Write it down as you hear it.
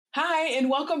Hi, and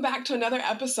welcome back to another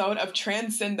episode of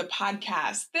Transcend the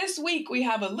Podcast. This week, we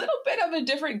have a little bit of a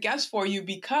different guest for you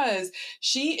because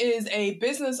she is a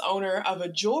business owner of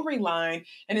a jewelry line.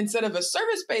 And instead of a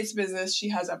service-based business, she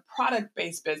has a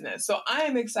product-based business. So I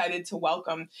am excited to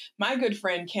welcome my good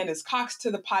friend, Candace Cox,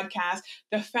 to the podcast,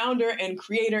 the founder and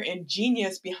creator and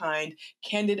genius behind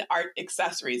Candid Art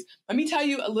Accessories. Let me tell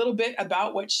you a little bit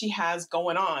about what she has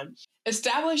going on.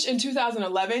 Established in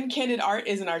 2011, Candid Art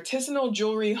is an artisanal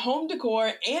jewelry, home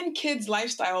decor, and kids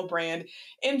lifestyle brand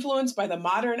influenced by the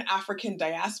modern African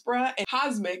diaspora and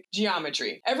cosmic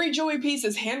geometry. Every jewelry piece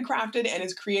is handcrafted and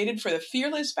is created for the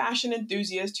fearless fashion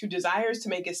enthusiast who desires to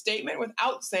make a statement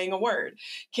without saying a word.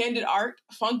 Candid Art,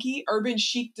 funky, urban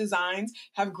chic designs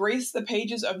have graced the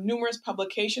pages of numerous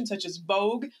publications such as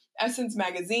Vogue, Essence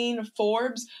Magazine,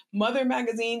 Forbes, Mother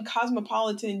Magazine,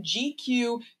 Cosmopolitan,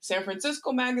 GQ, San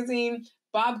Francisco Magazine,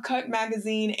 Bob Cut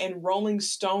Magazine, and Rolling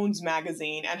Stones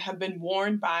Magazine, and have been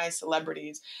worn by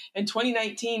celebrities. In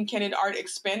 2019, Candid Art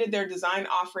expanded their design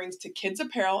offerings to kids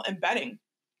apparel and bedding.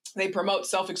 They promote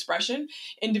self-expression,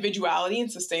 individuality,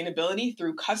 and sustainability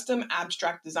through custom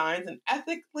abstract designs and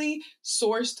ethically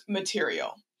sourced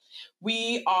material.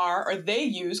 They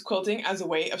use quilting as a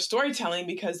way of storytelling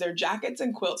because their jackets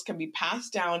and quilts can be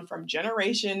passed down from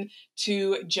generation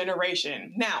to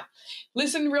generation. Now,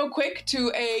 listen real quick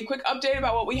to a quick update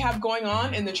about what we have going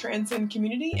on in the Transcend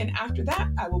community. And after that,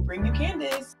 I will bring you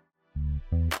Candace.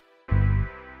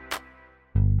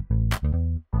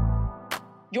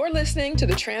 You're listening to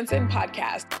the Transcend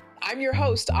Podcast. I'm your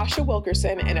host, Asha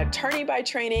Wilkerson, an attorney by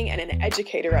training and an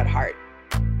educator at heart.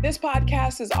 This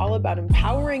podcast is all about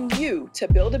empowering you to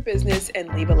build a business and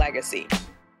leave a legacy.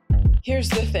 Here's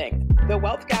the thing. The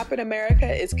wealth gap in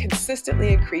America is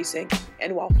consistently increasing,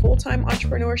 and while full-time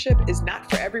entrepreneurship is not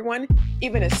for everyone,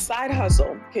 even a side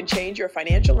hustle can change your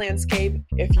financial landscape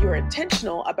if you're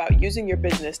intentional about using your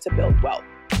business to build wealth.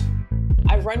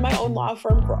 I've run my own law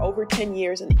firm for over 10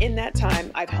 years, and in that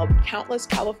time, I've helped countless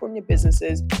California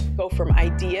businesses go from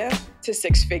idea to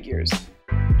six figures.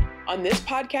 On this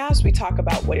podcast, we talk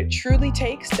about what it truly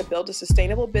takes to build a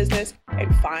sustainable business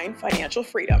and find financial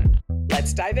freedom.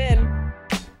 Let's dive in.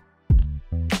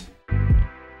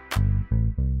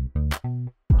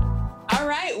 All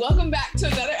right, welcome back to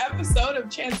another episode of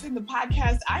Transcend the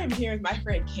Podcast. I am here with my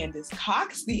friend Candace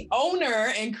Cox, the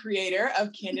owner and creator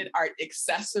of Candid Art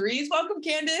Accessories. Welcome,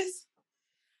 Candace.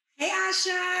 Hey, Asha,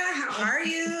 how are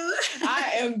you?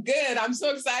 I am good. I'm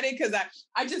so excited because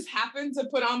I just happened to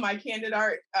put on my Candid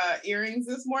Art earrings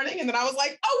this morning. And then I was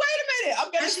like, oh, wait a minute.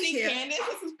 I'm going to see Candace.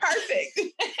 This is perfect.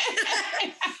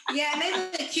 Yeah, and they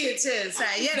look cute too. So,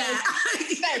 you know.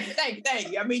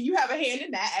 Thank you. I mean, you have a hand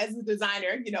in that as a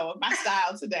designer, of my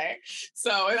style today.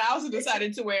 So, and I also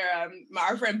decided to wear,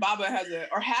 our friend Baba had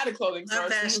a clothing store.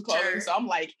 So I'm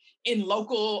like, in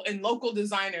local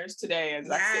designers today as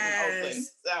I sit in Oakland.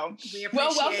 So,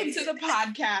 welcome to the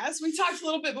podcast. We talked a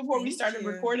little bit before we started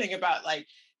recording about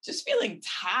just feeling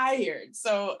tired.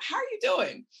 So how are you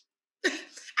doing?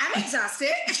 I'm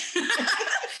exhausted.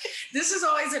 This is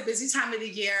always a busy time of the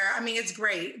year. I mean, it's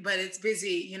great, but it's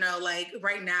busy.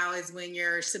 Right now is when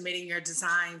you're submitting your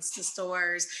designs to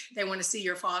stores. They want to see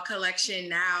your fall collection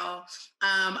now.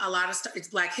 It's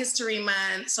Black History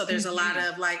Month. So there's a lot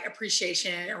of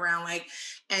appreciation around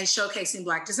and showcasing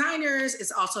Black designers.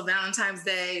 It's also Valentine's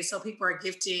Day. So people are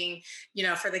gifting,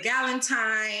 for the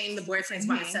galentine, the boyfriend's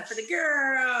buying stuff for the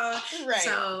girl. Right.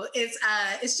 So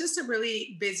it's just a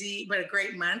really busy, but a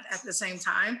great month at the same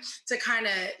time to kind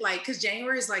of because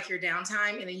January is your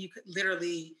downtime, and then you could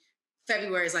literally,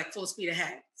 February is full speed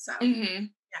ahead. So yeah.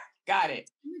 Got it.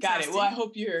 Well, I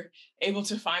hope you're able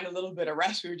to find a little bit of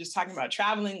rest. We were just talking about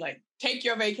traveling, take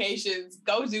your vacations,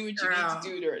 go do what you need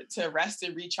to do to rest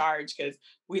and recharge, because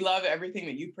we love everything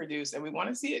that you produce and we want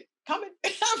to see it coming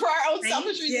for our own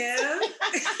selfish reasons.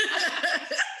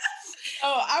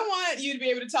 Oh, I want you to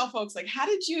be able to tell folks, how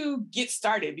did you get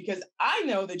started? Because I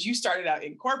know that you started out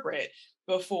in corporate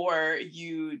before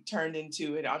you turned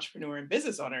into an entrepreneur and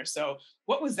business owner. So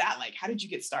what was that like? How did you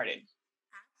get started?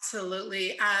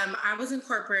 Absolutely. I was in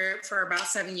corporate for about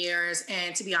 7 years.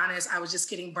 And to be honest, I was just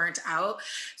getting burnt out.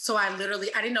 So I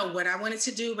didn't know what I wanted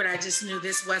to do, but I just knew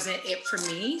this wasn't it for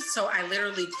me. So I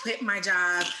literally quit my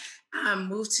job,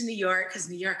 moved to New York because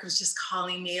New York was just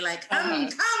calling me come.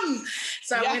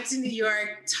 So I went to New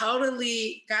York,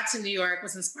 totally got to New York,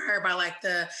 was inspired by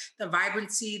the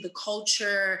vibrancy, the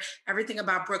culture, everything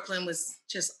about Brooklyn was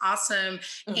just awesome.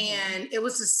 And it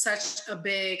was just such a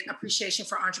big appreciation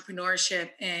for entrepreneurship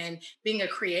and being a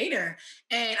creator.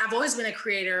 And I've always been a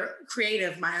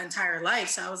creative my entire life.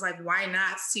 So I was like, why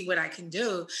not see what I can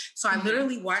do? So I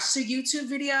literally watched a YouTube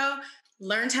video,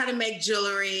 learned how to make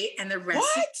jewelry, and the rest is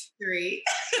What? history.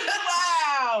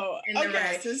 Wow. And the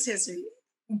rest is history.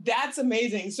 That's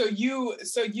amazing. So you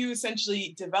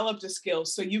essentially developed a skill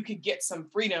so you could get some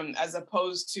freedom as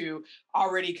opposed to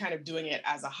already kind of doing it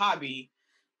as a hobby.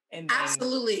 And then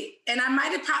Absolutely. And I might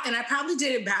have, and I probably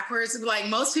did it backwards. Like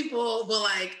most people will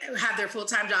like have their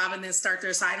full-time job and then start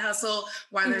their side hustle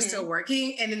while they're still Mhm.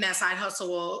 working. And then that side hustle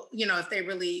will, if they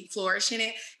really flourish in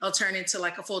it, it'll turn into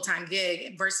like a full-time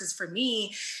gig. Versus for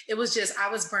me, it was just, I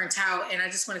was burnt out and I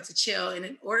just wanted to chill. And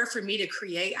in order for me to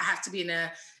create, I have to be in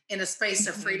a space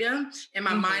of Mhm. freedom and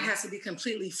my mind Mhm. has to be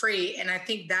completely free. And I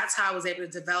think that's how I was able to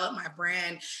develop my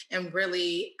brand and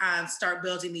really start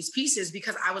building these pieces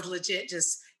because I was legit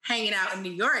just hanging out in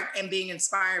New York and being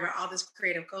inspired by all this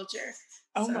creative culture.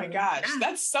 Oh my So gosh, yeah,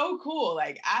 that's so cool.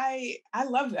 Like I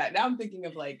love that. Now I'm thinking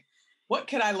of like what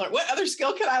could I learn? What other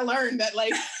skill could I learn that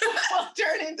like will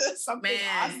turn into something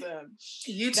man, awesome?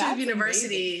 YouTube That's amazing.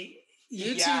 University, Yeah.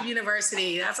 YouTube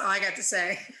University. That's all I got to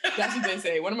say. That's what they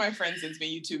say. One of my friends sends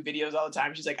me YouTube videos all the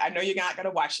time. She's like, I know you're not going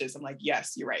to watch this. I'm like,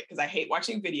 yes, you're right. Because I hate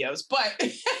watching videos, but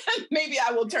maybe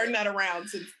I will turn that around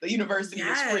since the university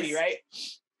is free, Yes, right?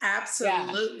 Yeah.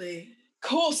 absolutely.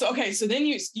 Cool. So, okay. So then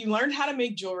you learned how to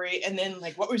make jewelry. And then,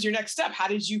 like, what was your next step? How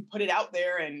did you put it out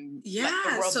there and let the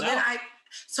Yeah. world know?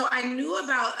 So I knew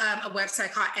about a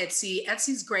website called Etsy.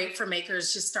 Etsy's great for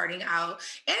makers just starting out,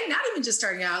 and not even just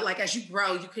starting out. Like as you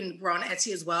grow, you can grow on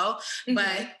Etsy as well. But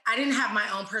Hmm. I didn't have my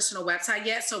own personal website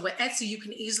yet. So with Etsy, you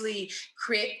can easily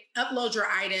upload your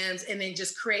items, and then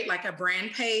just create like a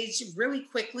brand page really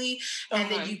quickly,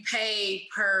 and then Uh-huh. you pay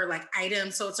per like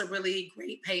item. So it's a really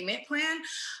great payment plan.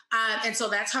 And so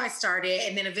that's how I started.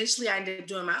 And then eventually I ended up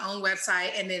doing my own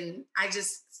website. And then I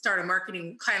just started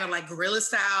marketing kind of like guerrilla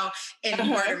style and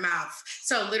word Uh-huh. of mouth.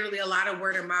 So literally a lot of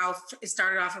word of mouth. It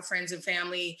started off with friends and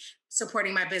family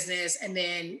supporting my business. And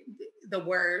then the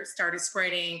word started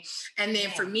spreading. And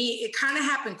then for Yeah. me, it kind of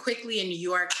happened quickly in New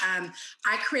York.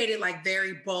 I created like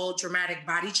very bold, dramatic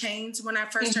body chains when I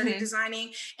first started Hmm.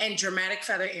 designing and dramatic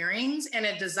feather earrings. And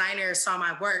a designer saw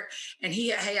my work and he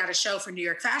had a show for New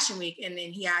York Fashion Week. And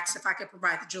then he asked if I could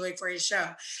provide the jewelry for his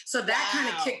show. So that kind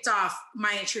of Wow. kicked off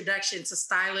my introduction to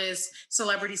stylists,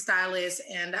 celebrity stylists,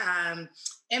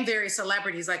 and various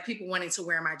celebrities, like people wanting to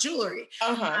wear my jewelry.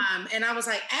 Uh-huh. And I was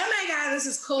like, oh my God, this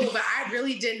is cool. But I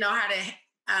really didn't know how to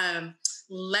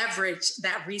leverage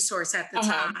that resource at the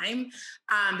Uh-huh. time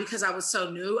because I was so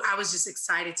new. I was just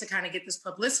excited to kind of get this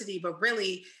publicity, but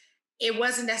really, it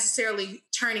wasn't necessarily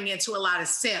turning into a lot of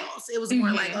sales. It was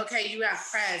more like, Hmm. okay, you have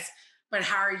press, but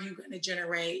how are you going to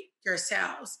generate your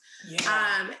sales?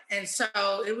 Yeah. And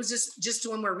so it was just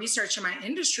doing more research in my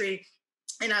industry,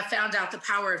 and I found out the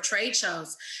power of trade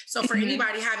shows. So for Hmm.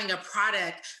 anybody having a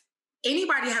product,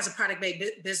 anybody has a product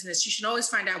based business, you should always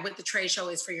find out what the trade show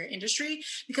is for your industry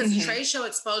because the Hmm. trade show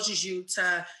exposes you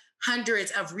to hundreds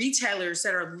of retailers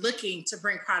that are looking to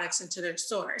bring products into their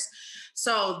stores.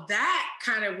 So that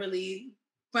kind of really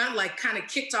but like kind of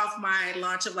kicked off my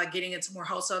launch of like getting into more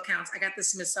wholesale accounts. I got the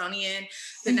Smithsonian, Hmm.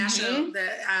 the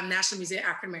National Museum of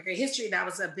African American History. That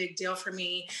was a big deal for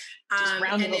me. Just round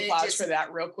of And then it applause for just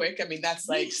that real quick. I mean, that's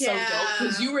like so dope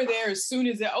because yeah. you were there as soon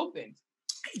as it opened.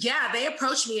 Yeah, they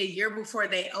approached me a year before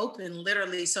they opened,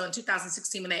 literally. So in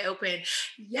 2016, when they opened,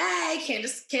 yay,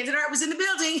 Candid Art was in the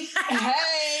building.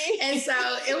 Hey. And so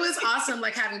it was awesome,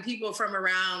 like having people from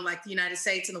around like the United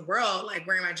States and the world, like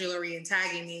wearing my jewelry and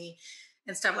tagging me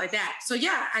and stuff like that. So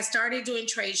yeah, I started doing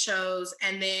trade shows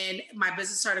and then my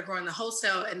business started growing the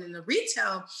wholesale and then the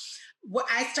retail. Well,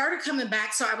 I started coming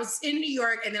back. So I was in New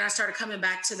York and then I started coming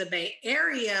back to the Bay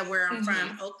Area where I'm from,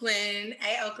 Hmm. Oakland,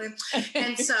 hey, Oakland.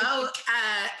 And so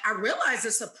I realized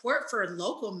the support for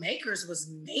local makers was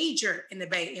major in the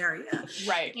Bay Area.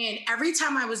 Right. And every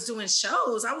time I was doing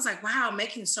shows, I was like, wow, I'm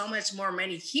making so much more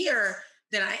money here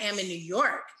than I am in New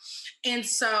York. And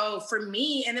so for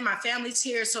me, and then my family's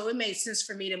here, so it made sense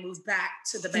for me to move back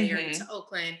to the Bay Area, to Hmm.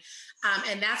 Oakland.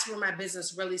 And that's where my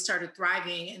business really started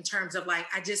thriving in terms of like,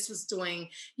 I just was doing,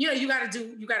 you got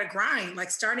to grind.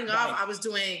 Like starting off, Right. I was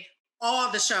doing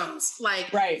all the shows.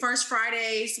 Like Right. First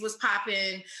Fridays was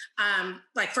popping.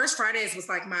 Like First Fridays was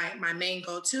like my main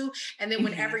go-to. And then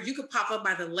whenever Hmm. you could pop up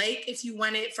by the lake if you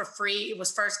wanted for free, it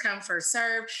was first come, first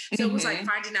serve. So it was like Hmm.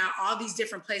 finding out all these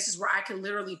different places where I could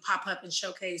literally pop up and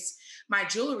showcase my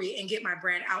jewelry and get my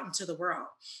brand out into the world.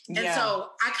 And Yeah.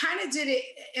 so I kind of did it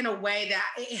in a way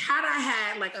that had I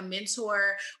had like a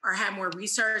mentor or had more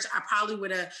research, I probably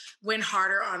would have went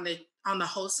harder on on the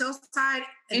wholesale side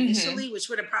initially, which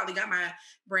would have probably got my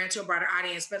brand to a broader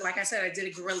audience. But like I said, I did a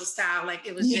guerrilla style. Like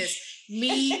it was just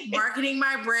me marketing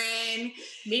my brand,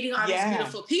 meeting all these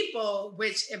beautiful people,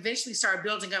 which eventually started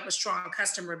building up a strong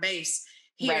customer base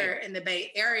here in the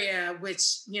Bay Area,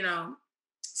 which, you know,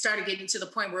 started getting to the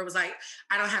point where it was like,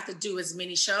 I don't have to do as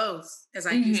many shows as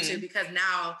I used to, because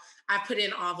now I put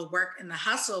in all the work and the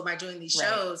hustle by doing these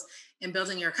shows and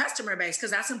building your customer base, because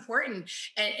that's important.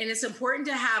 And it's important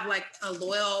to have like a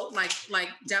loyal, like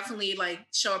definitely like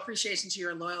show appreciation to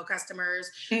your loyal customers,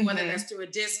 whether that's through a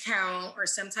discount or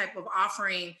some type of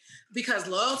offering, because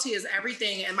loyalty is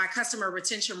everything. And my customer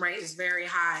retention rate is very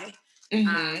high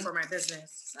for my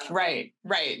business. So. Right.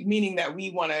 Meaning that we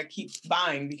want to keep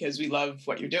buying because we love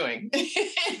what you're doing.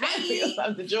 We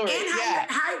love the jewelry.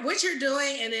 And what you're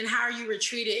doing, and then how you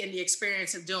treated in the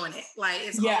experience of doing it. Like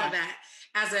it's all of that.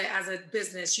 As a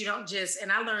business, you don't just,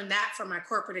 and I learned that from my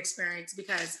corporate experience,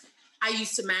 because I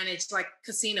used to manage like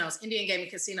casinos, Indian gaming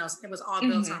casinos. It was all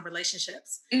built on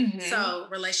relationships. So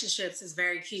relationships is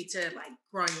very key to like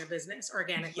growing your business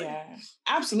organically. Yeah,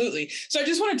 absolutely. So I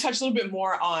just want to touch a little bit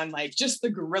more on like just the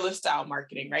guerrilla style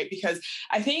marketing, right? Because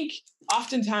I think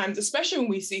oftentimes, especially when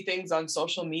we see things on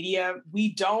social media,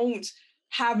 we don't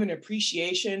have an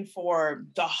appreciation for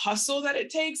the hustle that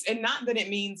it takes. And not that it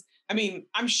means, I mean,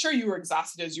 I'm sure you were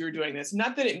exhausted as you were doing this.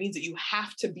 Not that it means that you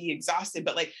have to be exhausted,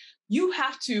 but like you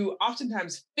have to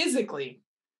oftentimes physically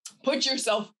put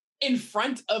yourself in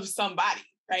front of somebody,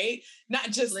 right?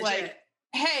 Not just like,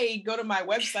 hey, go to my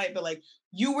website, but like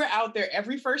you were out there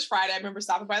every first Friday. I remember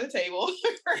stopping by the table.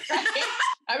 Right?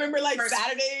 I remember like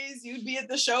Saturdays, you'd be at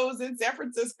the shows in San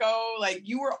Francisco. Like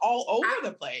you were all over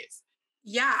the place.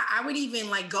 Yeah, I would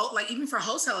even like go, like even for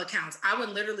wholesale accounts, I would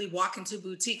literally walk into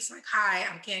boutiques like, hi,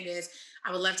 I'm Candace.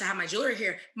 I would love to have my jewelry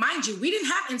here. Mind you, we didn't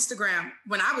have Instagram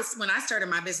when I started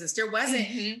my business. There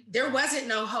wasn't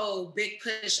no whole big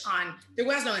push on, there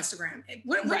was no Instagram.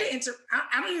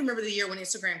 I don't even remember the year when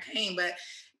Instagram came, but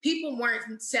people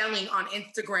weren't selling on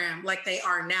Instagram like they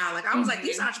are now. Like I was like,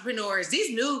 these entrepreneurs,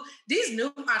 these new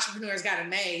entrepreneurs got it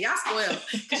made. Y'all spoiled.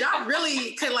 Cause y'all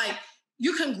really could like,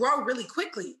 you can grow really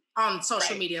quickly on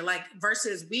social media, like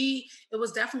versus it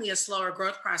was definitely a slower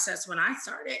growth process when I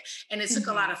started. And it took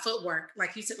a lot of footwork.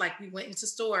 Like you said, like we went into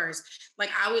stores, like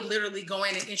I would literally go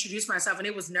in and introduce myself, and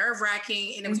it was nerve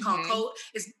wracking, and it was called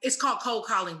it's called cold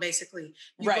calling. Basically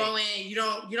you go in, you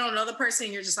don't know the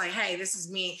person. You're just like, hey, this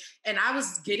is me. And I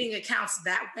was getting accounts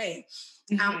that way.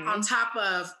 On top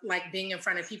of like being in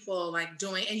front of people, like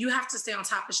doing, and you have to stay on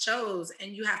top of shows,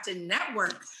 and you have to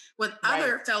network with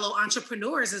other fellow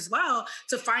entrepreneurs as well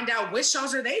to find out which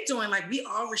shows are they doing. Like we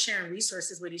all were sharing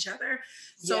resources with each other.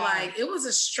 So like it was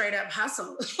a straight up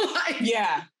hustle.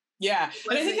 Yeah.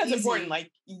 And I think that's important.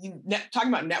 Like talking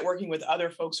about networking with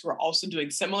other folks who are also doing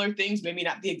similar things, maybe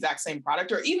not the exact same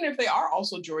product, or even if they are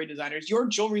also jewelry designers, your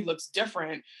jewelry looks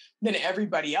different than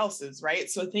everybody else's, right?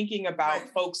 So thinking about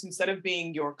folks, instead of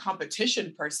being your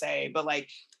competition per se, but like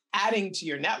adding to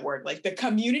your network, like the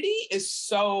community is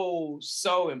so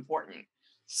important.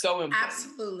 So important.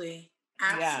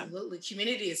 Absolutely.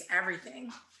 Community is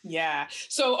everything. Yeah.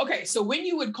 So, okay. So when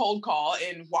you would cold call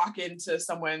and walk into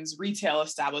someone's retail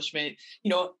establishment, you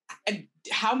know,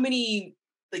 how many,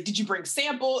 like, did you bring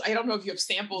samples? I don't know if you have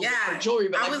samples for jewelry,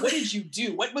 but like, what did you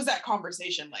do? What was that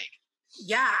conversation like?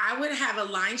 Yeah, I would have a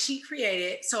line sheet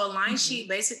created. So a line sheet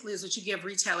basically is what you give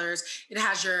retailers. It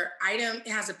has your item,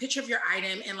 it has a picture of your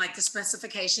item and like the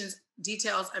specifications,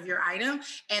 details of your item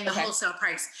and the wholesale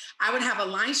price. I would have a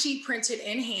line sheet printed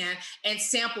in hand and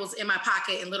samples in my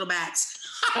pocket in little bags.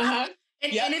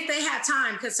 And if they had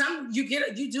time, because you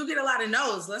do get a lot of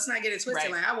no's. Let's not get it twisted.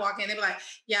 Like I walk in, they be like,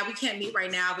 yeah, we can't meet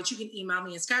right now, but you can email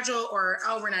me and schedule, or,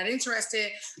 oh, we're not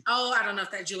interested. Oh, I don't know if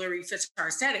that jewelry fits our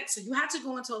aesthetic. So you have to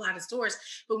go into a lot of stores.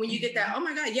 But when you get that, oh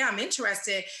my God, yeah, I'm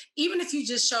interested. Even if you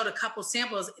just showed a couple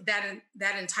samples,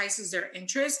 that entices their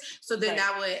interest. So then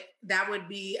that would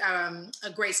be a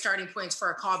great starting point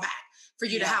for a callback, for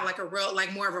you to have like a real,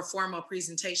 like more of a formal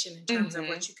presentation in terms of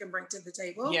what you can bring to the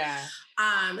table.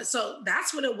 So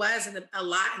that's what it was a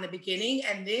lot in the beginning.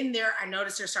 And then I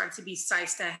noticed there started to be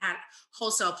sites that had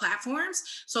wholesale platforms.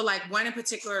 So like one in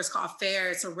particular is called Fair.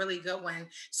 It's a really good one.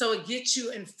 So it gets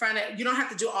you in front of, you don't have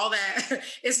to do all that.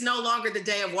 It's no longer the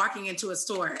day of walking into a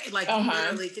store. Like you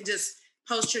literally can just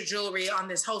post your jewelry on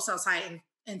this wholesale site,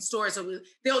 and stores,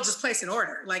 they'll just place an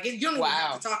order. Like you don't even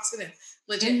have to talk to them.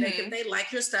 Legit, if they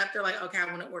like your stuff, they're like, okay, I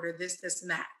want to order this, this, and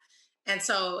that. And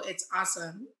so it's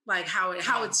awesome, like how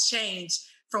it's changed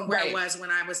from where it was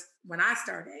when I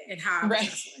started, and how I was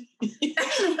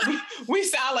hustling. we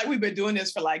sound like we've been doing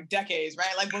this for like decades,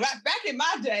 right? Like back in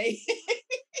my day.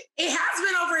 It has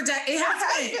been over a decade. It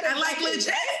has been. I like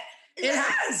legit. It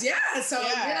has, yeah. So,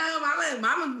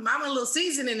 I'm a little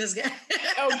seasoned in this game.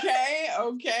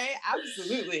 Okay,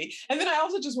 absolutely. And then I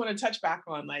also just want to touch back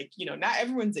on like, not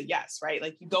everyone's a yes, right?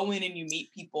 Like you go in and you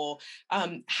meet people.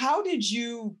 How did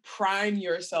you prime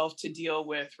yourself to deal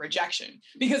with rejection?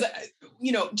 Because,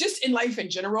 just in life in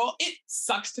general, it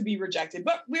sucks to be rejected,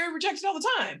 but we're rejected all the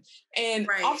time. And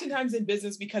oftentimes in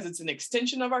business, because it's an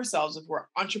extension of ourselves, if we're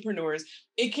entrepreneurs,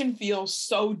 it can feel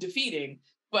so defeating,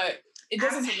 but it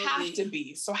doesn't have to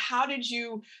be. So how did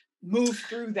you move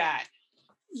through that?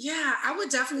 Yeah, I would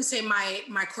definitely say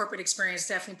my corporate experience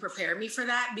definitely prepared me for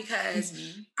that because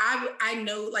I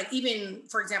know, like, even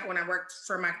for example, when I worked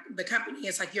for the company,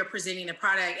 it's like you're presenting a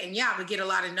product and I would get a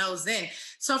lot of no's then.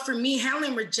 So for me,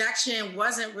 handling rejection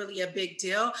wasn't really a big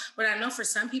deal. But I know for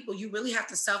some people, you really have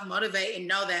to self-motivate and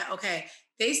know that, okay,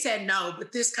 they said no,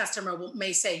 but this customer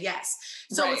may say yes.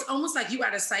 So it's almost like you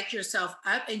got to psych yourself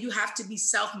up and you have to be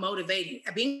self-motivating.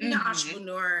 Being an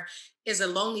entrepreneur is a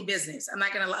lonely business. I'm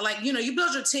not going to you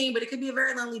build your team, but it could be a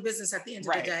very lonely business at the end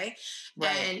of the day.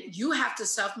 And you have to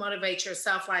self-motivate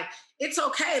yourself. Like, it's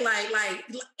okay.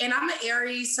 And I'm an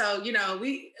Aries. So,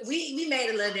 we made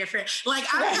it a little different. Like,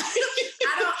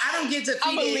 I don't get defeated.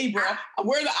 I'm a Libra.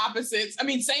 We're the opposites. I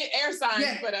mean, same air signs,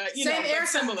 but, same air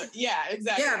similar. Yeah,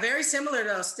 exactly. Yeah, very similar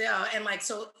though still. And like,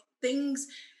 so things,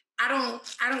 I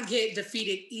don't get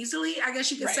defeated easily, I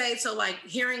guess you could say. So like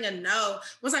hearing a no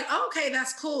was like, oh, okay,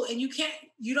 that's cool. And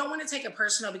you don't want to take it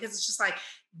personal because it's just like,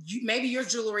 maybe your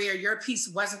jewelry or your piece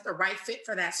wasn't the right fit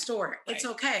for that store. It's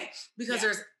okay because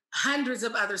there's hundreds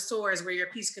of other stores where your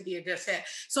piece could be a good fit.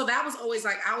 So that was always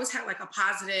like, I always had like a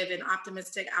positive and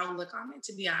optimistic outlook on it,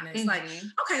 to be honest. Like,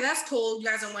 okay, that's cool. You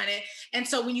guys don't want it. And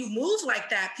so when you move like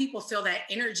that, people feel that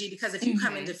energy because if you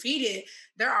come in defeated,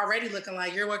 they're already looking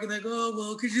like you're walking like, oh,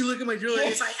 well, could you look at my jewelry?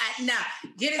 It's like, no,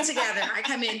 get it together. I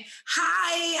come in,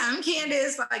 hi, I'm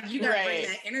Candace. Like, you got to bring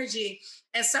that energy.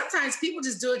 And sometimes people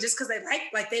just do it just because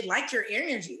they like your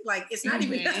energy. Like, it's not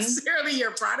even necessarily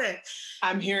your product.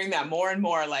 I'm hearing that more and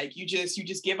more. Like, you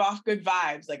just give off good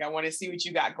vibes. Like, I want to see what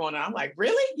you got going on. I'm like,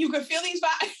 really? You can feel these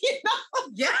vibes?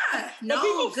 Yeah. No,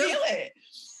 people feel it.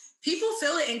 People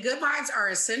feel it, and good vibes are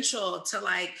essential to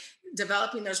like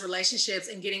developing those relationships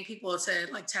and getting people to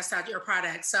like test out your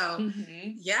product. So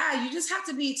you just have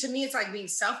to be, to me, it's like being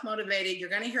self-motivated. You're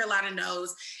going to hear a lot of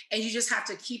no's and you just have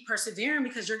to keep persevering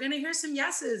because you're going to hear some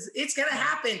yeses. It's going to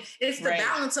happen. It's the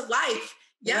balance of life.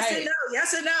 Yes and no,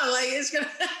 yes and no. Like, it's going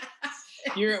to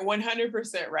You're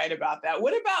 100% right about that.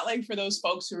 What about like for those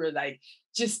folks who are like,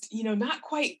 just, not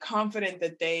quite confident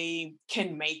that they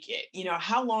can make it?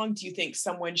 How long do you think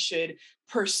someone should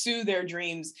pursue their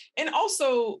dreams? And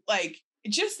also like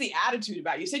just the attitude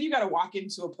about it. You said you got to walk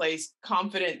into a place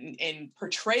confident and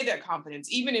portray that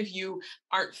confidence, even if you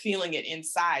aren't feeling it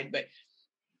inside. But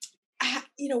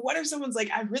what if someone's like,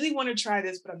 I really want to try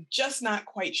this, but I'm just not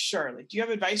quite sure. Like, do you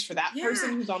have advice for that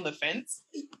person who's on the fence?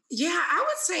 Yeah, I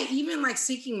would say even like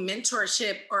seeking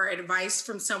mentorship or advice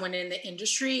from someone in the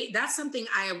industry. That's something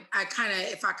I kind of,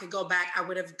 if I could go back, I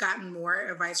would have gotten more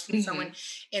advice from someone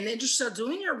in the industry. So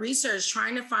doing your research,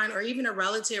 trying to find, or even a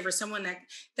relative or someone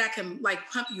that can like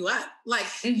pump you up. Like,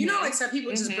 like some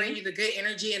people just bring you the good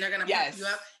energy and they're going to pump you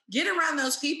up. Get around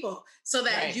those people so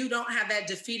that you don't have that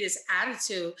defeatist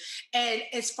attitude. And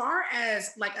as far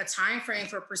as like a time frame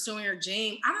for pursuing your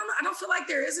dream, I don't know. I don't feel like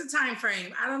there is a time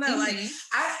frame. I don't know. Like,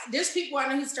 there's people I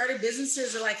know who started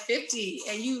businesses at like 50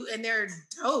 and they're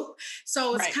dope.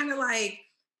 So it's kind of like,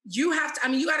 you have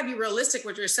to, you got to be realistic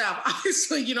with yourself.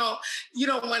 Obviously, you don't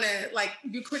want to like,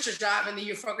 you quit your job and then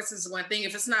your focus is one thing.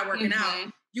 If it's not working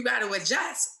out, you got to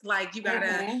adjust. Like, you got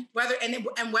to,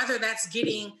 whether that's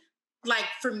getting, like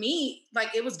for me,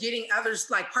 like it was getting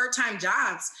others like part-time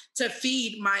jobs to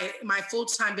feed my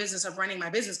full-time business of running my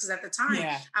business. Cause at the time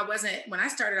when I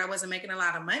started, I wasn't making a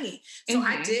lot of money. So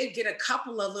I did get a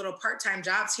couple of little part-time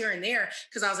jobs here and there.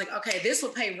 Cause I was like, okay, this will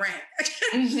pay rent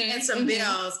and some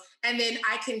bills. And then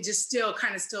I can just still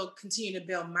continue to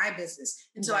build my business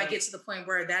until I get to the point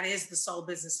where that is the sole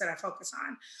business that I focus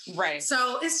on. Right.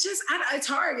 So it's just, it's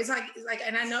hard. It's like,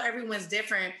 and I know everyone's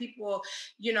different. People,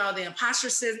 the imposter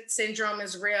syndrome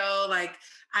is real. Like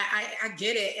I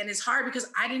get it. And it's hard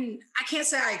because I can't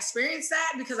say I experienced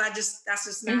that because that's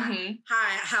just not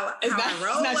how I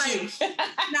roll. Like,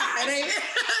 nah, it ain't.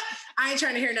 I ain't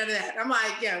trying to hear none of that. I'm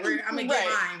like, I'm gonna get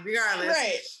mine regardless.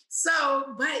 Right.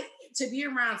 So, but to be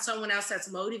around someone else that's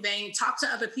motivating, talk to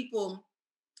other people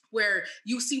where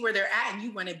you see where they're at and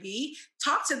you want to be,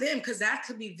 talk to them because that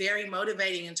could be very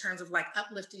motivating in terms of like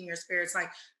uplifting your spirits. Like,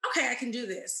 okay, I can do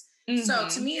this. So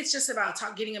to me, it's just about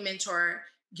getting a mentor,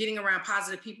 getting around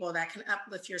positive people that can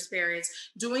uplift your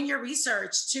spirits, doing your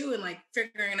research too, and like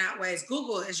figuring out ways.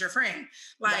 Google is your friend.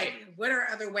 Like, what are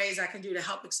other ways I can do to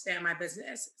help expand my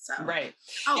business? So, Go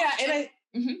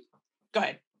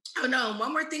ahead. Oh no,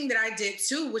 one more thing that I did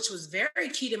too, which was very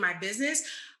key to my business.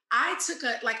 I took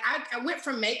I went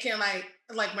from making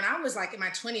like when I was like in my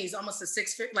 20s, almost a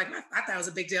six figure, like I thought it was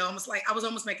a big deal. Almost like I was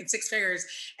almost making six figures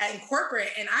in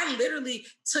corporate. And I literally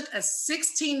took a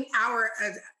 $16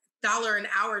 an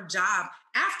hour job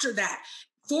after that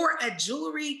for a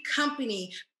jewelry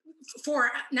company, for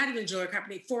not even a jewelry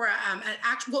company, for an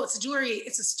actual,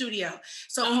 it's a studio.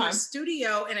 So for a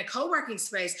studio in a co-working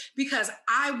space, because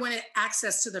I wanted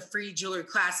access to the free jewelry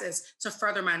classes to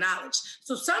further my knowledge.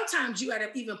 So sometimes you got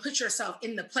to even put yourself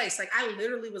in the place. Like I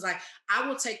literally was like, I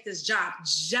will take this job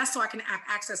just so I can have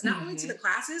access, not only to the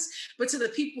classes, but to the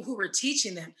people who were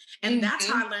teaching them. And that's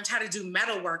how I learned how to do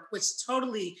metalwork, which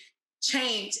totally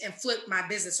changed and flipped my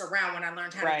business around when I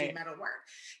learned how to do metalwork.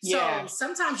 So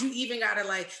sometimes you even gotta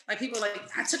like people like,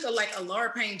 I took a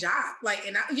lower paying job, like,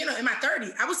 and I, in my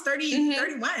 30s, I was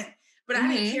 31, but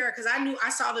I didn't care because I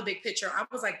saw the big picture. I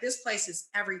was like, this place is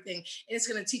everything. And it's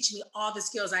going to teach me all the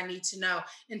skills I need to know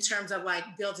in terms of like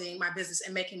building my business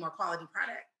and making more quality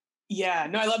product. Yeah,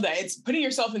 no, I love that. It's putting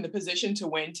yourself in the position to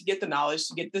win, to get the knowledge,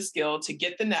 to get the skill, to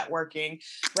get the networking,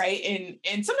 right?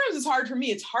 And sometimes it's hard for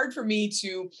me. It's hard for me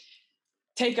to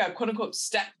take a quote unquote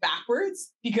step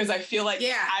backwards because I feel like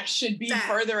I should be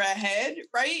further ahead,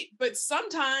 right? But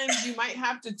sometimes you might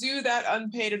have to do that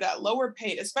unpaid or that lower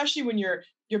paid, especially when you're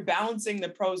balancing the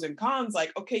pros and cons.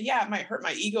 Like, okay, it might hurt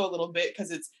my ego a little bit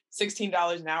because it's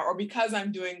 $16 an hour or because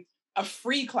I'm doing a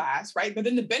free class, right? But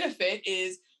then the benefit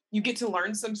is you get to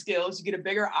learn some skills, you get a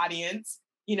bigger audience,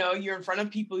 you're in front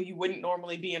of people you wouldn't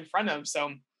normally be in front of.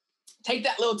 So take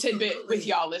that little tidbit with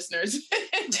y'all listeners.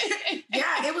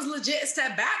 Yeah, it was legit a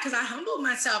step back because I humbled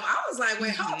myself. I was like,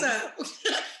 wait, hold up.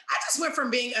 I just went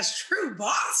from being a true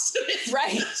boss.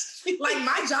 Right. Like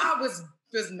my job was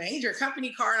major,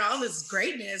 company car and all this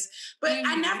greatness. But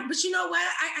but you know what?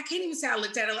 I can't even say I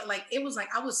looked at it like, it was like,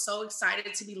 I was so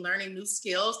excited to be learning new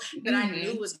skills that I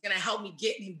knew was going to help me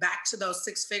get me back to those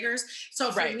six figures.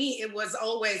 So for me, it was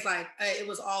always like, it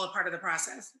was all a part of the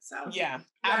process. So yeah,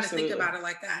 you got to think about it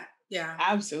like that. Yeah,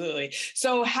 absolutely.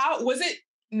 So how was it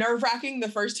nerve-wracking the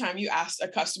first time you asked a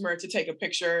customer to take a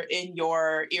picture in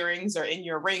your earrings or in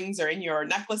your rings or in your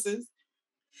necklaces?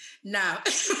 No.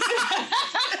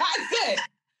 Good.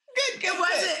 It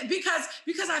wasn't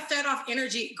because I fed off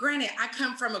energy. Granted, I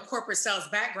come from a corporate sales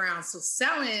background, so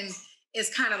selling is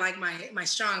kind of like my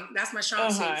strong. That's my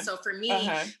strong suit. So for me,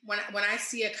 when I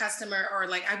see a customer or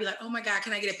like I'd be like, oh my God,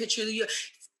 can I get a picture of you?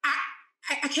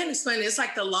 I can't explain it. It's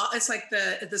like the law. It's like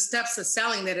the steps of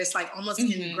selling that it's like almost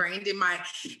ingrained in my,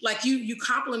 like you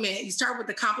compliment, you start with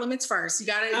the compliments first. You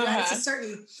gotta, it's a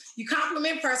certain, you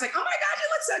compliment first, like, oh my God, you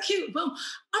look so cute. Boom.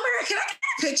 Oh my God, can I get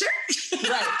a picture?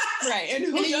 Right. And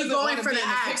who doesn't going for the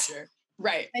acts? Picture?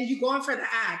 Right. And you going for the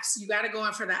acts. You got to go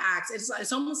in for the acts.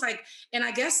 It's almost like, and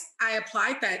I guess I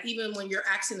applied that even when you're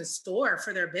asking the store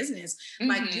for their business,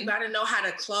 like you got to know how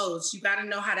to close. You got to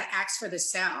know how to ask for the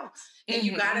sale. And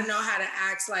you got to know how to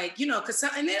ask, like, because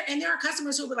and there are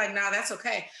customers who will be like, nah, that's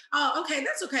okay. Oh, okay,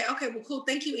 that's okay. Okay, well, cool.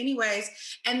 Thank you anyways.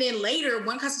 And then later,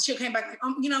 one customer came back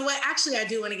like, you know what? Actually, I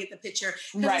do want to get the picture.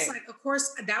 Because it's like, of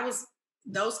course,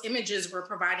 those images were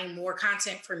providing more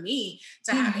content for me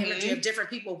to have imagery of different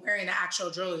people wearing the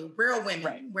actual jewelry, real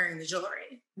women wearing the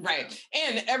jewelry. Right.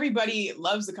 And everybody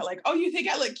loves the color. Like, oh, you think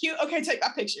I look cute? Okay, take my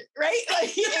picture. Right?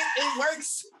 Like it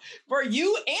works for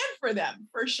you and for them,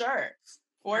 for sure.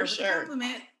 For sure.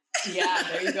 Compliment. Yeah,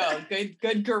 there you go.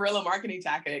 Good guerrilla marketing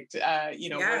tactic.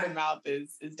 Word of mouth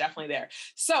is definitely there.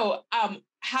 So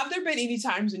have there been any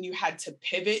times when you had to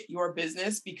pivot your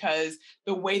business because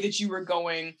the way that you were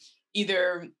going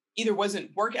either wasn't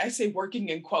working, I say working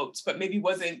in quotes, but maybe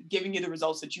wasn't giving you the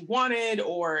results that you wanted,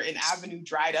 or an avenue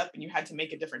dried up and you had to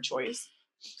make a different choice?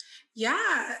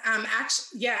 Yeah,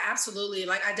 absolutely.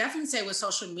 Like I definitely say with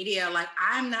social media, like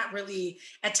I'm not really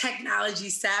a technology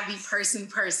savvy person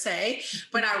per se,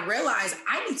 but I realized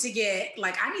I need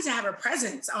to have a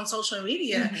presence on social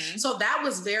media. So that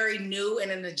was very new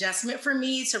and an adjustment for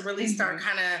me to really start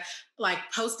kind of like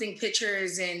posting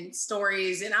pictures and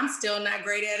stories. And I'm still not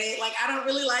great at it. Like I don't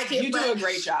really like it. You do a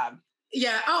great job.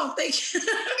 Yeah. Oh, thank you.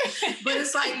 But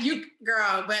it's like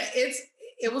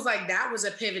it was like, that was a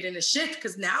pivot and a shift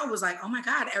because now it was like, oh my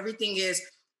God, everything is,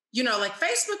 like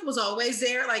Facebook was always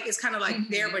there. Like, it's kind of like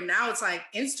there, but now it's like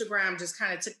Instagram just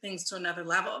kind of took things to another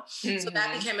level. So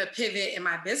that became a pivot in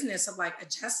my business of like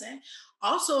adjusting.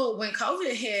 Also, when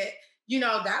COVID hit,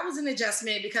 that was an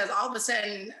adjustment because all of a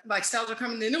sudden, like sales are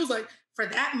coming in. It was like, for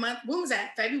that month, when was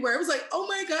that? February. It was like, oh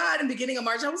my God. In the beginning of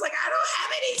March, I was like, I don't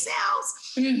have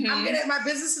any sales. My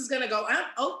business is gonna go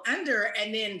under.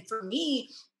 And then for me,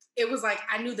 it was like,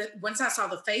 I knew that once I saw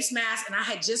the face mask and I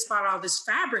had just bought all this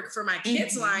fabric for my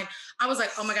kids line, I was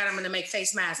like, oh my God, I'm gonna make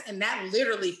face masks. And that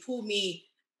literally pulled me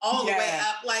all the way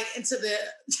up, like into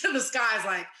the skies,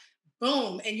 like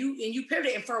boom. And you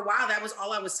pivoted. And for a while, that was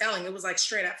all I was selling. It was like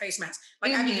straight up face masks.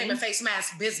 Like I became a face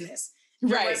mask business.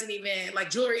 There wasn't even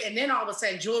like jewelry. And then all of a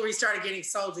sudden jewelry started getting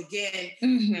sold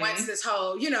again. Once this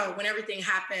whole, when everything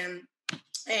happened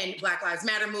and Black Lives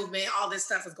Matter movement, all this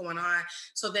stuff was going on.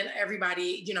 So then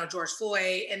everybody, George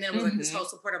Floyd, and then it was like this whole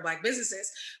support of Black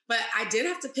businesses. But I did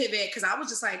have to pivot because I was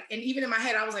just like, and even in my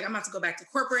head, I was like, I'm about to go back to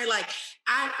corporate. Like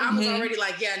I was already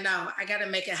like, yeah, no, I got to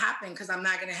make it happen because I'm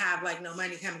not going to have like no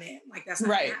money coming in. Like that's not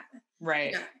going to happen.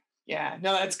 Right. Yeah,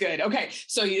 no, that's good. Okay.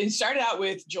 So you started out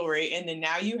with jewelry and then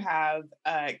now you have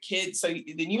kids. So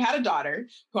then you had a daughter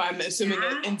who I'm assuming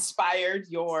inspired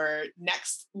your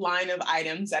next line of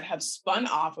items that have spun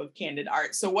off of Candid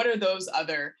Art. So what are those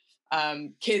other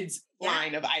kids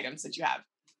line of items that you have?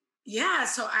 Yeah,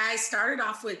 so I started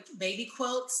off with baby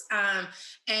quilts and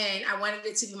I wanted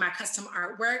it to be my custom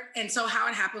artwork. And so how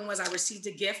it happened was I received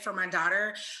a gift from my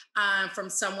daughter from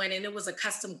someone and it was a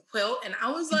custom quilt. And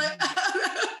I was like,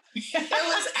 it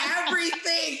was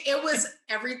everything. It was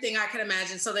everything I could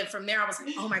imagine. So then from there, I was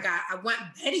like, oh my God, I want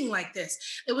bedding like this.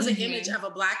 It was an image of a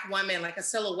Black woman, like a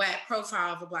silhouette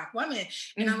profile of a Black woman.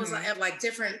 And I was like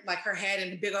different, like her head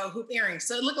and the big old hoop earrings.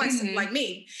 So it looked like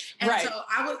me. And so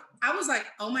I was like,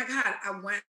 oh my God, I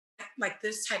want like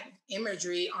this type of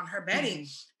imagery on her bedding.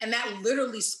 And that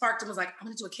literally sparked and was like, I'm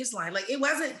gonna do a kids line. Like it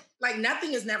wasn't like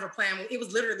nothing is never planned. It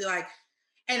was literally like,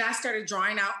 and I started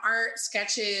drawing out art,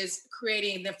 sketches,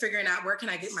 creating, then figuring out where can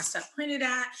I get my stuff printed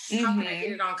at? How can I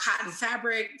get it on cotton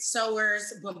fabric,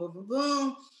 sewers, boom, boom, boom,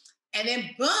 boom. And then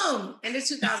boom, in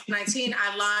 2019,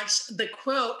 I launched the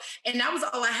quilt. And that was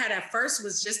all I had at first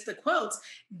was just the quilts.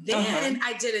 Then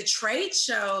I did a trade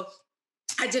show.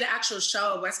 I did an actual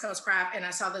show at West Coast Craft and I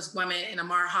saw this woman in a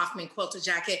Mara Hoffman quilted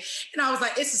jacket. And I was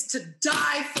like, this is to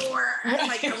die for. I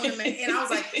want to make, and I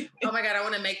was like, oh my God, I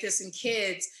want to make this in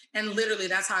kids. And literally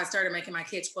that's how I started making my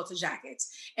kids quilted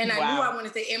jackets. And I knew I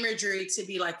wanted the imagery to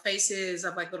be like faces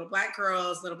of like little Black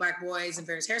girls, little Black boys and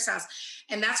various hairstyles.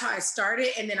 And that's how I started.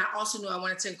 And then I also knew I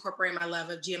wanted to incorporate my love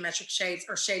of geometric shapes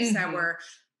or shapes that were,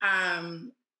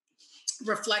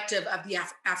 reflective of the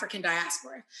African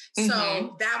diaspora.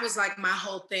 So that was like my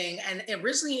whole thing. And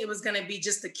originally it was going to be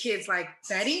just the kids like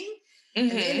bedding,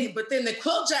 but then the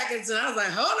quilt jackets. And I was like,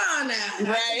 hold on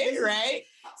now. Right.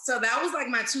 So that was like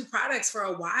my two products for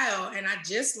a while. And I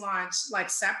just launched like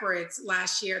separates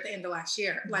last year, at the end of last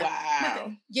year. Like,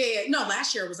 no,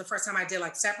 last year was the first time I did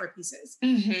like separate pieces.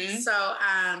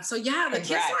 So yeah, the kids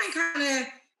line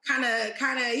kind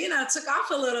of, took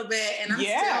off a little bit and I'm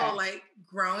still like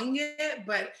growing it,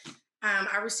 but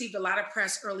I received a lot of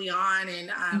press early on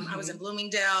and I was in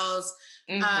Bloomingdale's,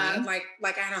 like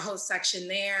I had a whole section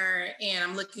there and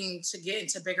I'm looking to get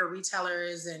into bigger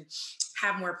retailers and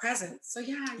have more presence. So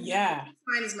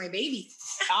mine is my baby.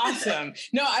 Awesome.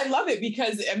 No, I love it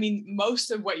because I mean,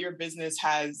 most of what your business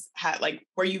has had, like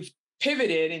where you've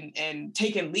pivoted and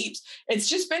taken leaps, it's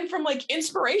just been from like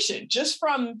inspiration, just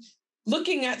from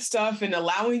looking at stuff and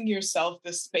allowing yourself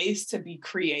the space to be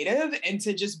creative and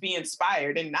to just be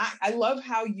inspired I love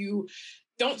how you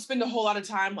don't spend a whole lot of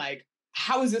time like,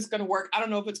 how is this going to work? I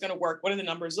don't know if it's going to work. What do the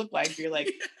numbers look like? You're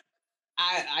like,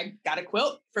 I got a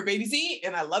quilt for Baby Z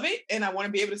and I love it. And I want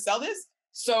to be able to sell this.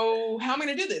 So how am I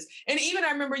going to do this? And even I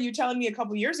remember you telling me a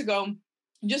couple of years ago,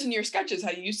 just in your sketches,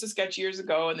 how you used to sketch years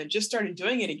ago and then just started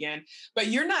doing it again, but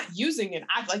you're not using it.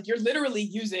 You're literally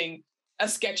using a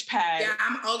sketch pad. Yeah,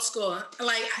 I'm old school.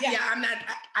 Like, I'm not,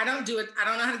 I don't do it. I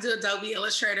don't know how to do Adobe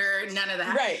Illustrator, none of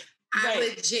that. I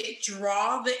legit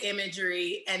draw the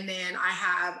imagery and then I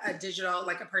have a digital,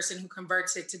 like a person who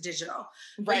converts it to digital.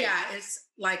 But yeah, it's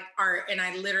like art. And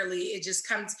I literally, it just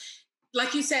comes,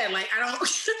 like you said, like, I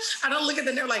don't look at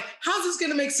the, like, how's this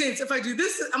going to make sense if I do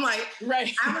this? I'm like,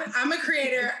 I'm a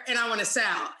creator and I want to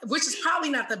sell, which is probably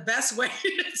not the best way.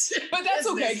 But that's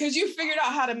okay. Cause you figured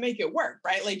out how to make it work,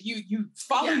 right? Like you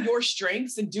follow your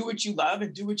strengths and do what you love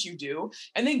and do what you do,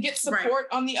 and then get support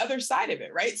on the other side of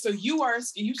it. Right. So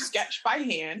you sketch by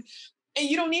hand and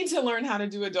you don't need to learn how to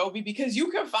do Adobe because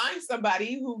you can find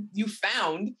somebody who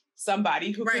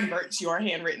converts your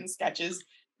handwritten sketches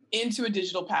into a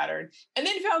digital pattern, and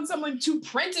then found someone to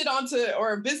print it onto,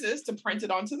 or a business to print it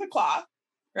onto the cloth,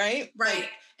 right? Right.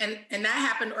 And that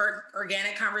happened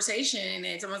organic conversation.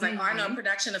 And someone's like, oh, I know a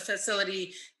production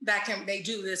facility they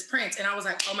do this print. And I was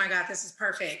like, oh my God, this is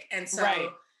perfect. And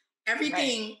so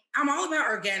everything, I'm all about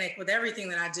organic with everything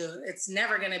that I do. It's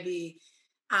never going to be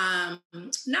um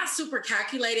not super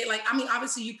calculated. Like, I mean,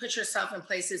 obviously you put yourself in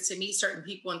places to meet certain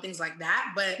people and things like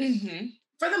that, but Mm-hmm.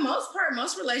 for the most part,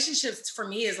 most relationships for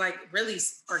me is like really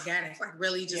organic, like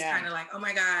really just Yeah. kind of like, oh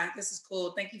my God, this is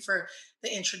cool. Thank you for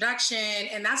the introduction.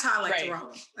 And that's how I like to Right.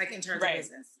 roll, like in terms of Right.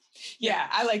 business. Yeah. Yeah,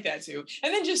 I like that too.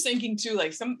 And then just thinking too,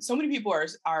 like so many people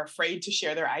are afraid to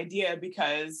share their idea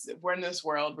because we're in this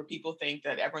world where people think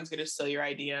that everyone's going to steal your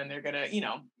idea and they're going to,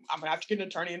 I'm going to have to get an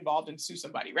attorney involved and sue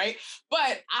somebody, right?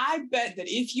 But I bet that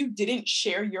if you didn't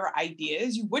share your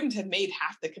ideas, you wouldn't have made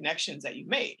half the connections that you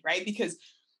made, right? Because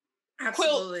Quilt,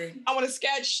 Absolutely. I want to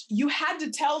sketch, you had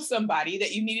to tell somebody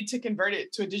that you needed to convert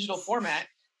it to a digital format.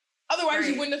 Otherwise,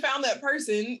 you Right. wouldn't have found that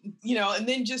person, and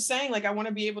then just saying like, I want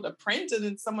to be able to print. And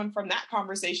then someone from that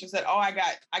conversation said, oh, I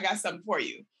got something for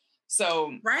you.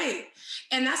 So, Right.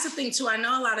 And that's the thing too. I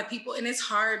know a lot of people, and it's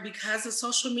hard because of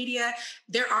social media.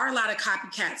 There are a lot of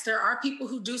copycats. There are people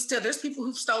who do still, there's people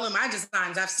who've stolen my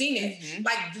designs. I've seen it, mhm.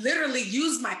 like literally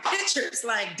use my pictures,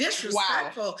 like Wow.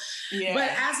 disrespectful. But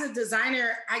Yeah. as a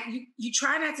designer, you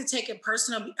try not to take it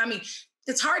personal. I mean,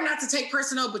 it's hard not to take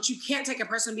personal, but you can't take it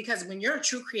personal because when you're a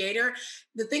true creator,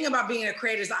 the thing about being a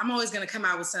creator is I'm always going to come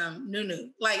out with some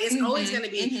new. Like it's always going Hmm.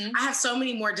 to be, Hmm. I have so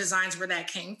many more designs where that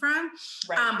came from.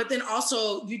 Right. But then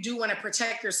also you do want to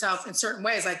protect yourself in certain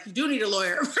ways. Like you do need a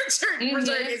lawyer for certain Hmm.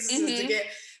 instances to Hmm. get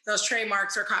those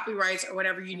trademarks or copyrights or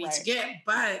whatever you need to Right. get.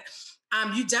 But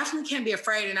you definitely can't be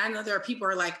afraid. And I know there are people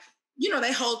who are like,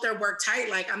 they hold their work tight.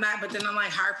 Like I'm not, but then I'm like,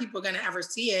 how are people going to ever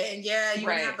see it? And yeah, you're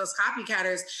going to Right. have those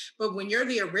copycatters, but when you're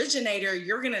the originator,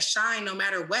 you're going to shine no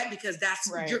matter what, because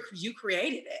Right. you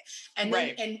created it. And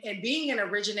then, Right. and being an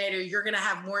originator, you're going to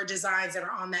have more designs that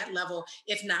are on that level,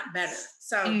 if not better.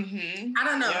 So Hmm. I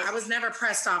don't know. Yep. I was never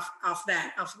pressed off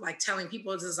that, of like telling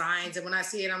people designs. And when I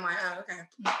see it, I'm like, oh, okay.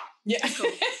 Yeah. That's cool.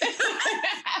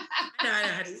 I know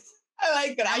how to. I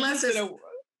like that. I Unless just did it's a,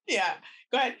 yeah.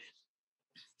 Go ahead.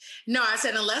 No, I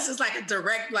said unless it's like a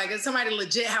direct, like if somebody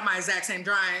legit have my exact same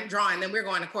drawing, then we're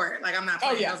going to court. Like I'm not Oh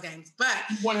playing yeah. those games. But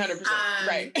 100%.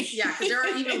 Right. yeah, because there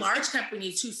are even large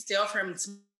companies who steal from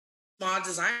small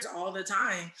designers all the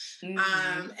time. Hmm.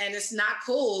 And it's not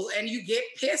cool. And you get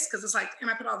pissed because it's like, and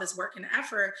I put all this work and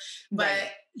effort, but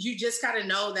Right. you just got to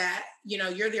know that,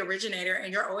 you're the originator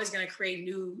and you're always going to create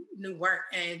new work,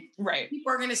 and Right.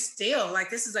 people are going to steal. Like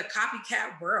this is a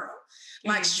copycat world,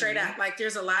 like straight Hmm. up. Like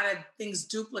there's a lot of things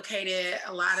duplicated,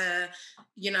 a lot of,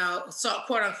 so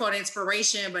quote unquote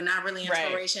inspiration, but not really Right.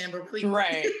 inspiration, but really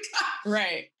Right.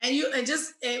 Right.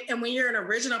 and when you're an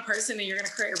original person and you're going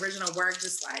to create original work,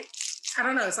 just like, I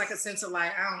don't know, it's like a sense of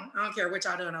like, I don't care what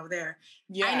y'all doing over there.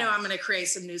 I know Yeah. I'm going to create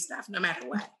some new stuff no matter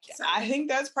what. So I think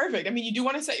that's perfect. I mean, you do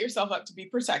want to set yourself up to be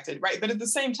protected, right? But at the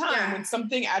same time, when yeah,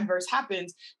 something adverse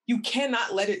happens, you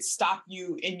cannot let it stop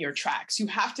you in your tracks. You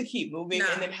have to keep moving, no,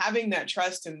 and then having that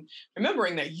trust and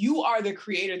remembering that you are the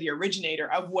creator, the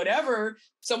originator of whatever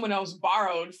someone else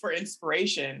borrowed for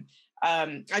inspiration.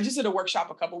 I just did a workshop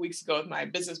a couple weeks ago with my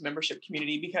business membership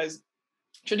community because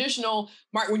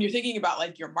when you're thinking about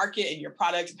like your market and your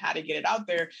product and how to get it out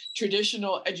there,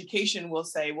 traditional education will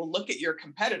say, well, look at your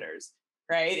competitors,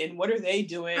 right? And what are they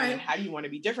doing and right. how do you want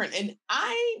to be different? And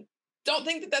I don't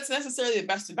think that that's necessarily the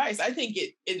best advice. I think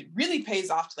it really pays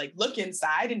off to like look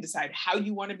inside and decide how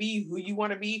you want to be, who you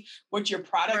want to be, what your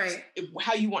product, Right.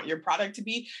 how you want your product to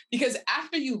be. Because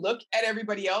after you look at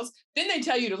everybody else, then they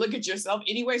tell you to look at yourself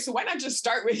anyway. So why not just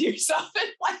start with yourself and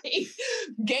like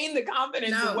gain the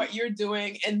confidence in No. what you're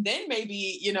doing, and then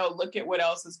maybe look at what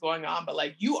else is going on. But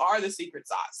like you are the secret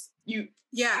sauce. You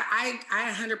Yeah, I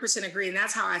 100% agree. And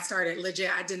that's how I started.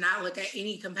 Legit, I did not look at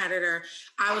any competitor.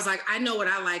 I was like, I know what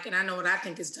I like and I know what I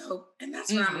think is dope. And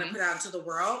that's what I'm going to Mhm. put out into the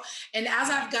world. And as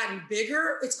Yeah. I've gotten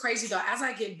bigger, it's crazy though. As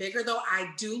I get bigger though,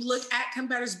 I do look at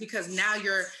competitors because now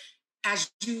as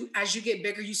you get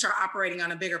bigger, you start operating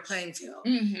on a bigger playing field.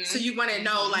 So Mhm. you want to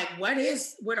know Mhm. like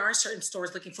what are certain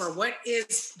stores looking for? What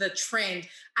is the trend?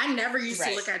 I never used to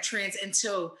Right. look at trends and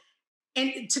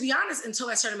to be honest, until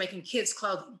I started making kids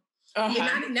clothing. And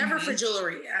Uh-huh. never for Mhm.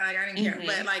 jewelry. I didn't care.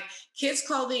 But Mhm. like kids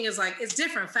clothing is like, it's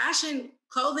different. Fashion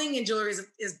clothing and jewelry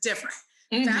is different.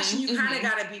 Fashion, Mhm. you kind of Mhm.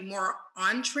 got to be more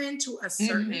on trend to a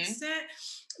certain Mhm. extent.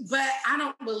 But I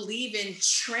don't believe in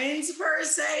trends per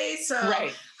se. So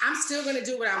Right. I'm still going to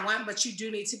do what I want, but you do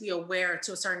need to be aware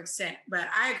to a certain extent. But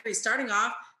I agree. Starting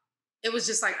off, it was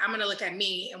just like I'm gonna look at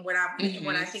me and what I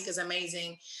Mhm. think is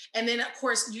amazing, and then of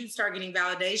course you start getting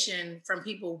validation from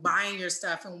people buying your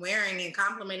stuff and wearing and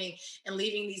complimenting and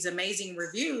leaving these amazing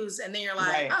reviews, and then you're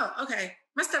like, Right. oh, okay,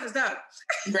 My stuff is dope.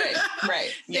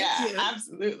 Right. Yeah,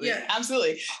 absolutely. Yeah.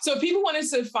 Absolutely. So if people wanted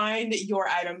to find your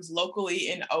items locally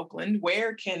in Oakland,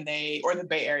 where can they, or the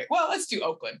Bay Area? Well, let's do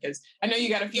Oakland, because I know you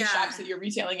got a few shops that you're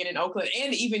retailing in Oakland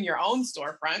and even your own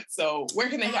storefront. So where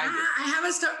can they find you? I have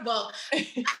a store. Well,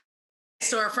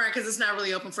 storefront, because it's not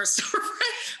really open for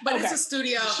storefront, but it's a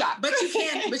studio. But you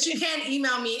can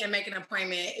email me and make an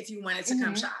appointment if you wanted to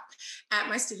come shop at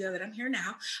my studio that I'm here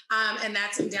now. And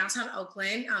that's in downtown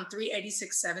Oakland on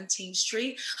 386 17th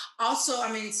Street. Also,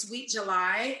 I'm in Sweet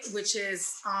July, which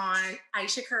is on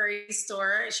Aisha Curry's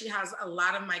store. She has a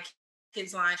lot of my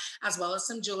kids line, as well as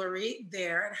some jewelry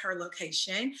there at her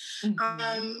location.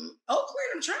 Oakland,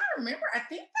 I'm trying to remember. I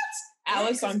think that's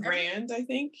Alice on Grand, I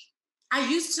think. I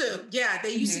used to. Yeah,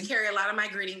 they used to carry a lot of my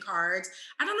greeting cards.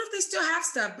 I don't know if they still have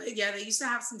stuff, but yeah, they used to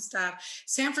have some stuff.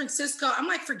 San Francisco, I'm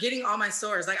like forgetting all my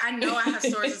stores. Like I know I have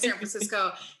stores in San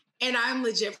Francisco and I'm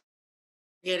legit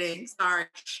forgetting. Sorry.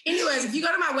 Anyways, if you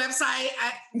go to my website,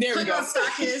 click on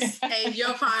Stockist and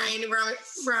you'll find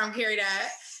where I'm carried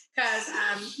at. Because,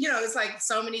 it's like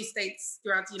so many states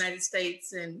throughout the United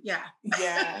States. And yeah,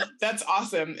 that's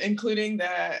awesome. Including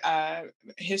the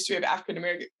history of African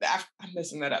American, I'm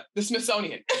messing that up. The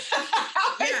Smithsonian.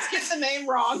 I get the name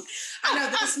wrong. I know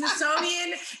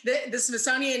the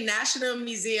Smithsonian National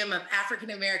Museum of African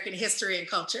American History and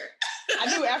Culture.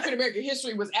 I knew African American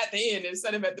history was at the end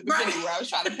instead of at the beginning where I was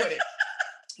trying to put it.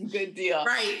 Good deal.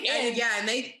 Right.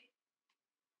 And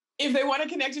if they want to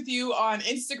connect with you on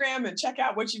Instagram and check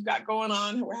out what you've got going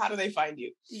on, how do they find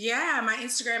you? Yeah, my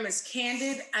Instagram is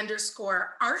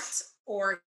candid_art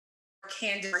or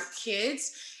Candid Art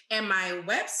Kids. And my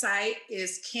website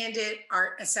is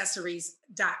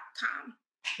candidartaccessories.com.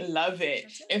 Love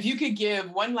it. If you could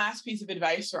give one last piece of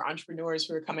advice for entrepreneurs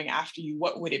who are coming after you,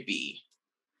 what would it be?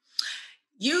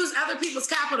 Use other people's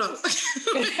capital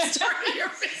when starting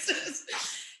your business.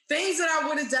 Things that I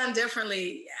would have done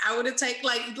differently. I would have taken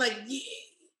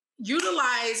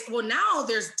utilize. Well, now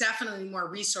there's definitely more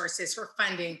resources for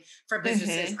funding for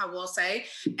businesses, I will say,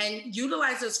 and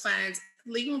utilize those funds.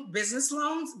 Legal business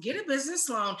loans, get a business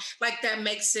loan like that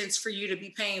makes sense for you to be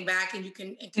paying back, and you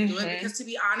can do it. Because to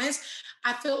be honest,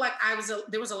 I feel like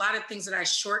there was a lot of things that I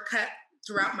shortcut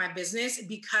throughout my business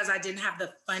because I didn't have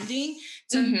the funding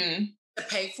to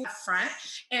pay for up front.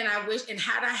 And I wish, and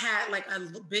had I had like a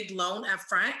big loan up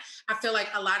front, I feel like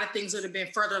a lot of things would have been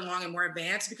further along and more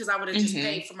advanced because I would have just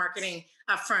paid for marketing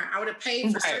up front. I would have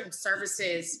paid for certain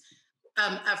services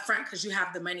up front because you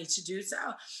have the money to do so.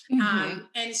 And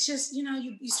it's just,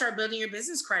 you start building your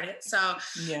business credit. So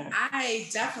I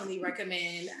definitely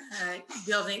recommend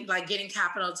getting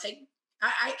capital. It's like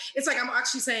I'm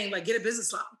actually saying like get a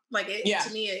business loan. To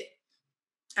me,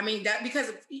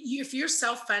 because if you're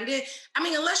self-funded,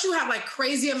 unless you have like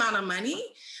crazy amount of money,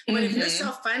 but if you're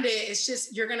self-funded, it's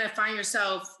just, you're going to find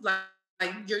yourself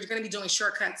like you're going to be doing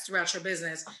shortcuts throughout your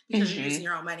business because you're using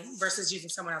your own money versus using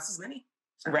someone else's money.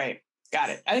 So. Right. Got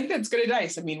it. I think that's good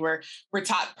advice. We're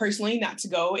taught personally not to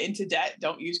go into debt,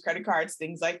 don't use credit cards,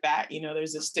 things like that.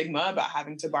 There's a stigma about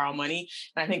having to borrow money.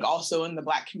 And I think also in the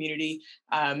Black community,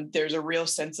 there's a real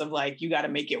sense of like, you got to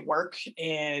make it work.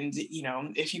 And,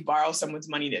 if you borrow someone's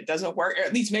money that doesn't work, or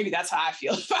at least maybe that's how I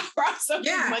feel. If I borrow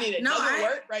someone's money that doesn't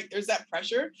work, right, there's that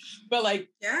pressure. But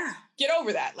get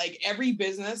over that. Like every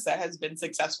business that has been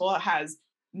successful has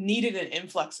needed an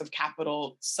influx of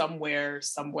capital somewhere,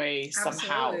 some way,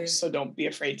 somehow. So don't be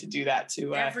afraid to do that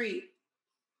to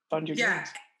fund your dreams.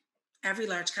 Every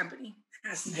large company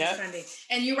has funding.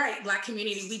 And you're right, Black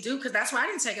community, we do, because that's why I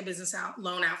didn't take a business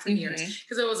loan out for years,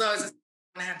 because it was always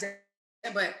I have to,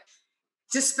 but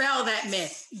dispel that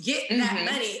myth, get that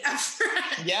money up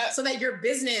front so that your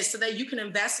business, so that you can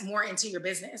invest more into your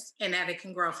business and that it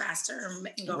can grow faster and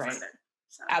go further.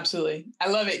 So. Absolutely. I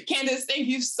love it. Candace, thank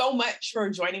you so much for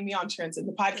joining me on Transcend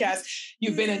the Podcast.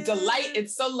 You've been a delight.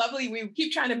 It's so lovely. We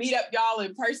keep trying to meet up y'all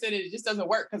in person and it just doesn't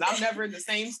work because I'm never in the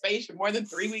same space for more than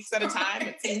 3 weeks at a time,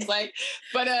 it seems like.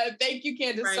 But thank you,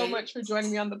 Candace, so much for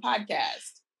joining me on the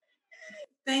podcast.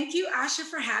 Thank you, Asha,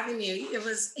 for having me. It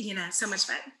was, so much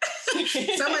fun.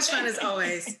 So much fun as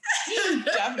always.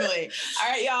 Definitely. All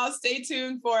right, y'all, stay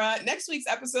tuned for next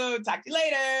week's episode. Talk to you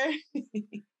later.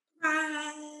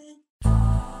 Bye.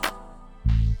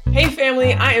 Hey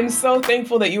family, I am so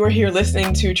thankful that you are here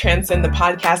listening to Transcend the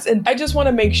Podcast, and I just want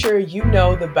to make sure you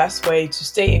know the best way to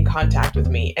stay in contact with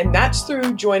me, and that's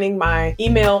through joining my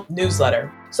email newsletter.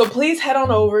 So please head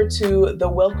on over to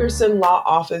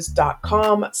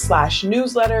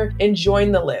thewilkersonlawoffice.com/newsletter and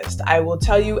join the list. I will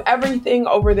tell you everything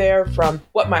over there, from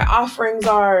what my offerings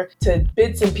are to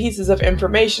bits and pieces of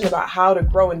information about how to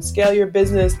grow and scale your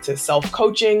business to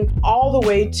self-coaching, all the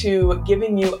way to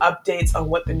giving you updates on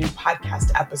what the new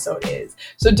podcast episode is.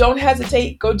 So don't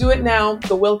hesitate. Go do it now.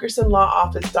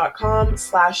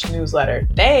 thewilkersonlawoffice.com/newsletter.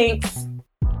 Thanks.